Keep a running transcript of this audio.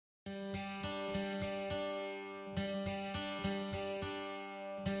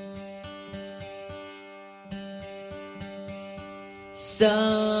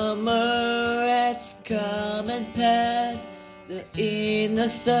Summer has come and passed. The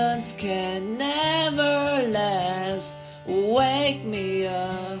innocence can never last. Wake me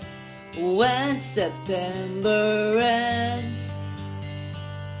up when September ends.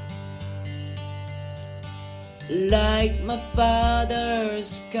 Like my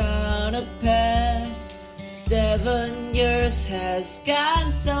father's gonna pass. 7 years has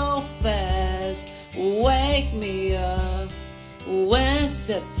gone so fast. Wake me up when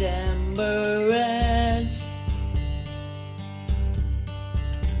September ends.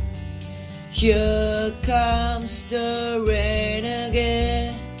 Here comes the rain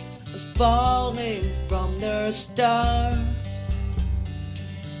again, falling from the stars,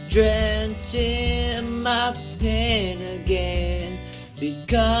 drenching my pain again,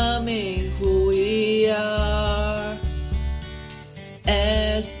 becoming who we are.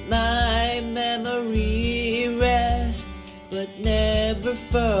 As my memory rests, but never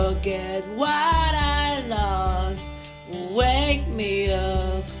forget what I lost. Wake me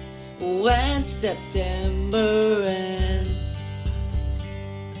up when September ends.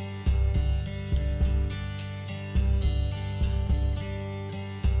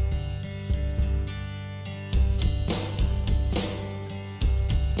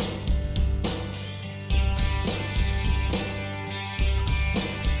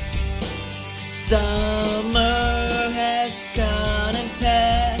 Summer has gone and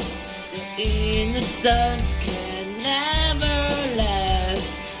passed. The innocence can never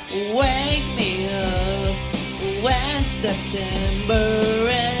last. Wake me up when September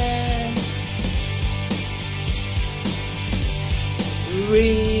ends.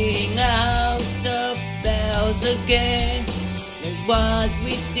 Ring out the bells again, like what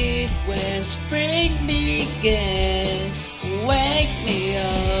we did when spring began. Wake me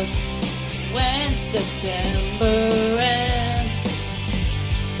up when September ends.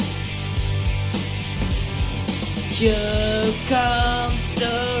 Here comes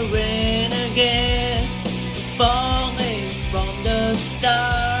the rain again, falling from the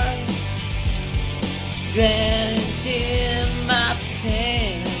stars, drenching my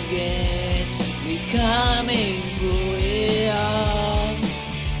pain again, becoming who we are.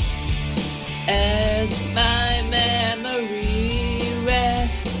 As my memory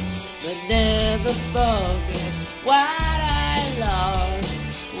rests, but never forget what I lost.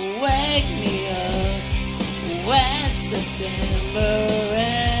 Wake me up when September ends.